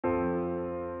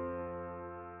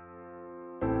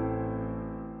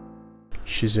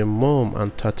She's a mom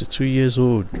and 32 years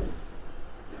old.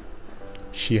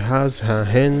 She has her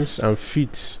hands and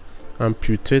feet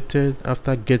amputated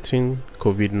after getting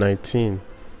COVID-19.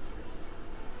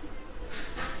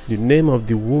 The name of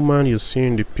the woman you see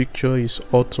in the picture is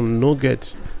Autumn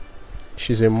Nugget.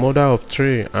 She's a mother of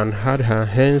 3 and had her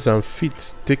hands and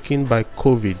feet taken by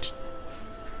COVID.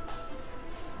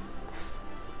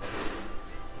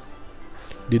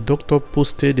 The doctor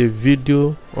posted a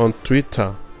video on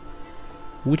Twitter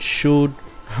which showed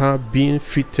her being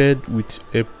fitted with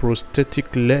a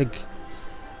prosthetic leg,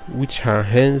 which her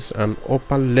hands and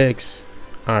upper legs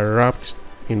are wrapped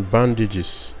in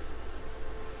bandages.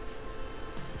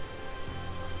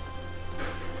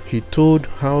 He told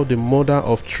how the mother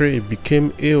of 3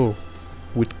 became ill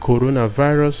with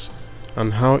coronavirus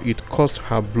and how it caused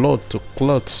her blood to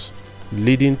clot,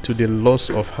 leading to the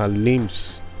loss of her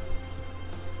limbs.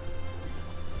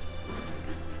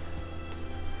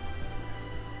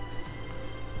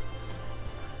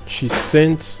 She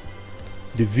sent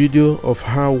the video of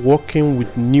her walking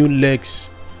with new legs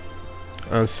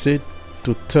and said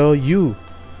to tell you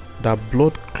that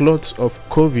blood clots of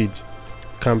COVID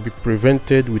can be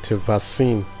prevented with a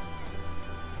vaccine.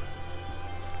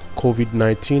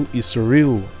 COVID-19 is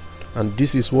real, and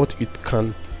this is what it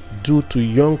can do to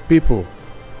young people.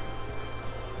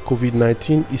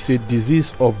 COVID-19 is a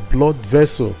disease of blood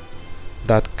vessel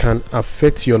that can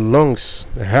affect your lungs,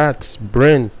 heart,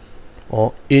 brain,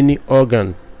 or any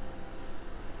organ.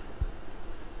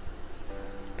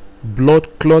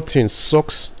 Blood clotting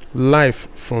sucks life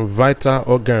from vital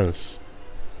organs.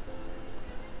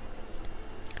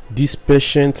 This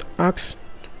patient asks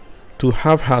to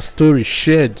have her story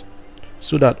shared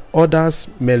so that others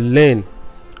may learn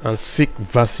and seek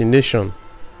vaccination.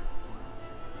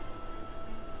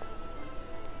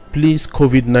 Please,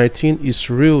 COVID-19 is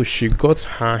real. She got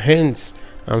her hands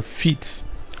and feet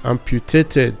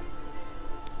amputated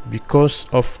because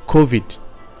of COVID.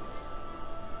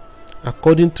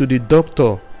 According to the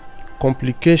doctor,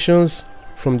 complications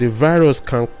from the virus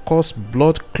can cause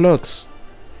blood clots,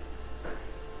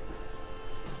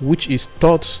 which is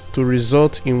thought to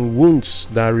result in wounds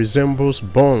that resembles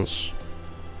burns.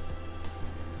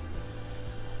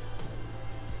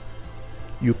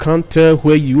 You can't tell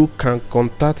where you can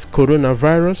contact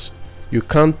coronavirus. You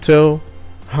can't tell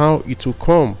how it will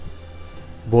come,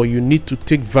 but you need to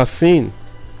take vaccine.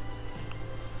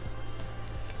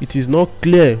 It is not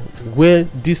clear where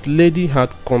this lady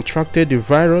had contracted the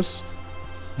virus,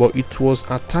 but it was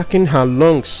attacking her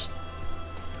lungs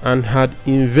and had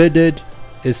invaded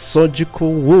a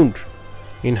surgical wound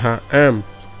in her arm.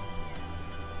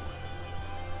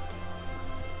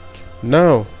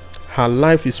 Now, her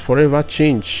life is forever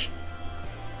changed.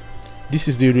 This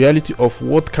is the reality of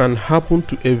what can happen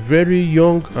to a very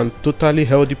young and totally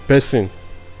healthy person.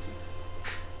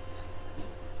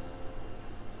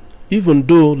 Even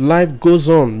though life goes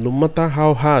on, no matter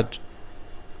how hard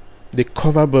the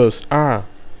cover bells are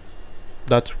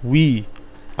that we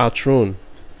are thrown,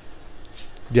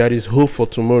 there is hope for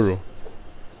tomorrow.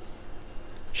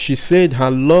 She said her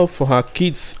love for her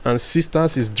kids and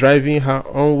sisters is driving her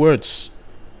onwards.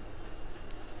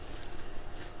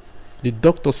 The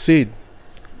doctor said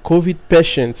COVID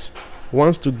patients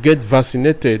wants to get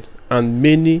vaccinated and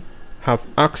many have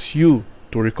asked you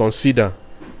to reconsider.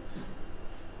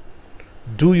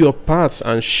 Do your part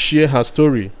and share her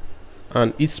story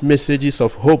and its messages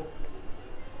of hope.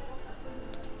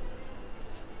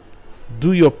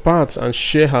 Do your part and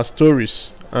share her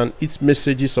stories and its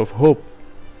messages of hope.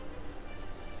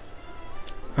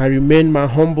 I remain my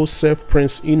humble self,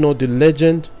 Prince Eno the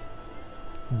Legend.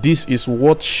 This is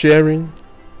worth sharing.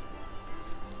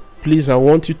 Please, I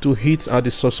want you to hit at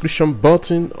the subscription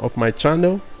button of my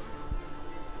channel,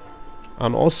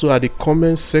 and also at the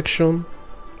comment section,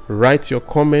 write your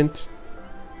comment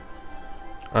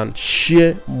and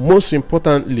share. Most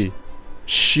importantly,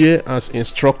 share as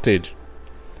instructed.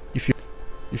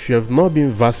 If you have not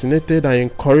been vaccinated, I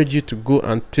encourage you to go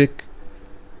and take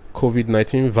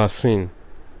COVID-19 vaccine,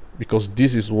 because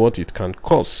this is what it can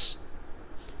cause.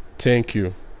 Thank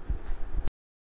you.